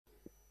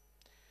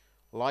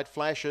Light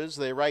flashes,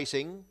 they're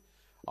racing.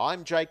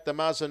 I'm Jake the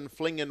Muzz and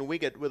Fling and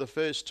Wiggett were the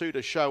first two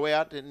to show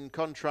out. In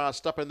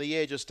contrast, up in the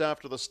air just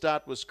after the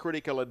start was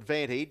Critical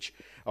Advantage.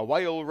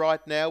 Away all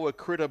right now were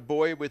Critter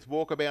Boy with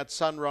Walkabout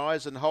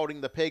Sunrise, and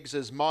holding the pegs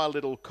is My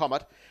Little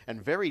Comet. And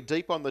very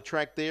deep on the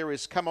track there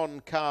is Come On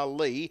Carl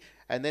Lee.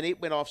 And then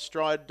it went off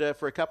stride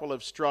for a couple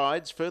of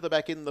strides. Further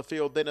back in the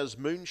field then is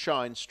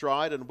Moonshine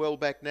Stride, and well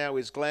back now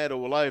is Glad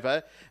All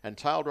Over, and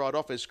tailed right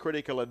off is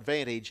Critical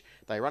Advantage.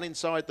 They run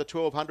inside the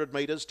 1200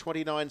 metres,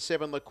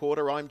 29.7 the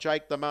quarter. I'm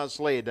Jake the Muzz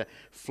led.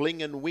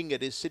 Fling and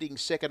Winged is sitting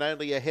second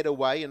only ahead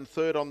away, and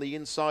third on the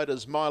inside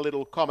is My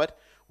Little Comet.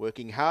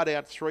 Working hard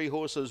out 3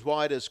 horses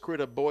wide as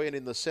Critter Boy, and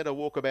in the centre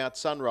Walkabout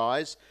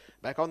Sunrise.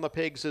 Back on the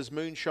pegs is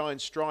Moonshine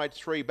Stride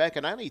 3 back,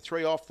 and only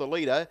 3 off the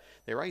leader.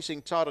 They're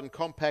racing tight and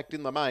compact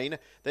in the main.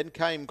 Then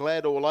came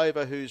Glad All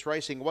Over, who's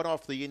racing 1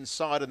 off the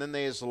inside, and then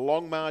there's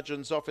long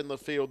margins off in the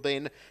field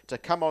then to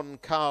Come On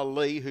Carl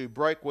Lee, who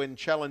broke when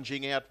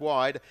challenging out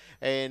wide,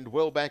 and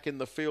well back in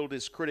the field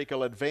is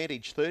Critical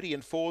Advantage. 30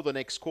 and 4 the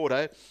next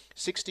quarter,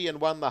 60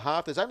 and 1 the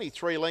half. There's only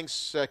 3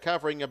 lengths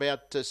covering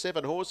about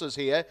 7 horses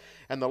here,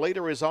 and the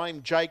leader is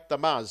I'm Jake the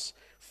Muzz.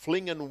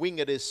 Fling and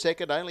Winged is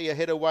second, only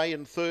ahead away,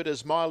 and third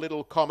is My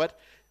Little Comet.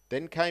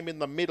 Then came in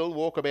the middle,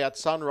 Walkabout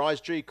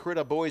Sunrise.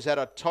 Critter Boys had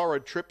a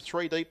torrid trip,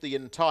 3 deep the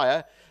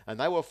entire, and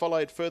they were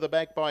followed further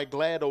back by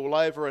Glad All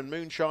Over and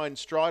Moonshine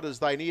Stride as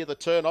they near the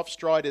turn. Off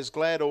stride is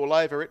Glad All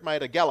Over. It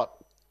made a gallop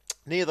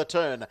near the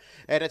turn,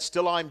 and it's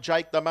still I'm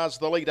Jake the Muzz,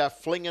 the leader.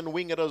 Fling and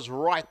Winged is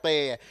right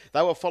there.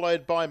 They were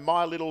followed by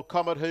My Little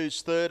Comet,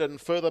 who's third,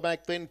 and further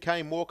back then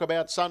came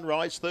Walkabout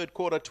Sunrise, third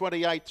quarter,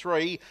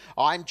 28.3.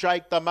 I'm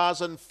Jake the Muzz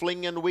and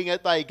Fling and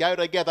Winged, they go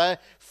together.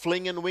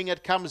 Fling and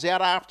Winged comes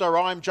out after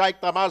I'm Jake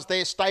the Muzz.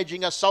 They're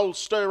staging a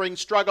soul-stirring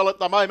struggle at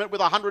the moment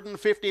with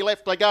 150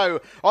 left to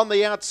go. On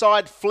the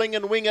outside, Fling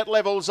and Winged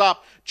levels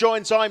up,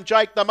 joins I'm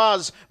Jake the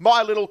Muzz.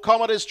 My Little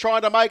Comet is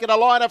trying to make it a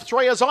line of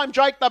 3 as I'm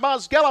Jake the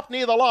Muzz gallop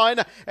near the line,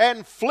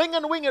 and Fling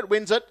and Winged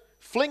wins it.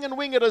 Fling and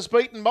Winged has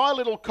beaten My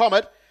Little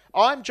Comet.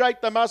 I'm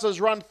Jake the Muzz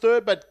has run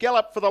third, but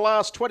galloped for the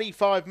last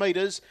 25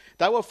 metres.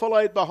 They were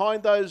followed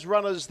behind those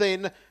runners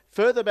then.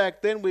 Further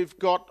back then we've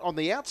got on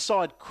the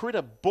outside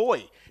Critter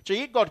Boy.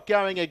 Gee, it got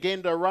going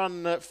again to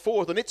run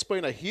fourth, and it's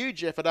been a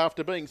huge effort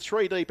after being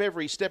 3 deep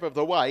every step of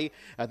the way.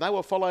 And they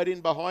were followed in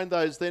behind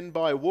those then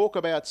by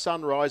Walkabout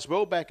Sunrise,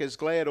 well back as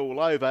Glad All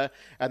Over.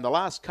 And the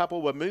last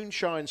couple were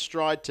Moonshine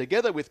Stride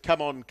together with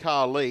Come On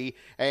Carl Lee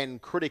and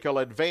Critical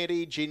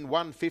Advantage in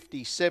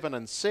 157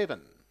 and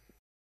 7.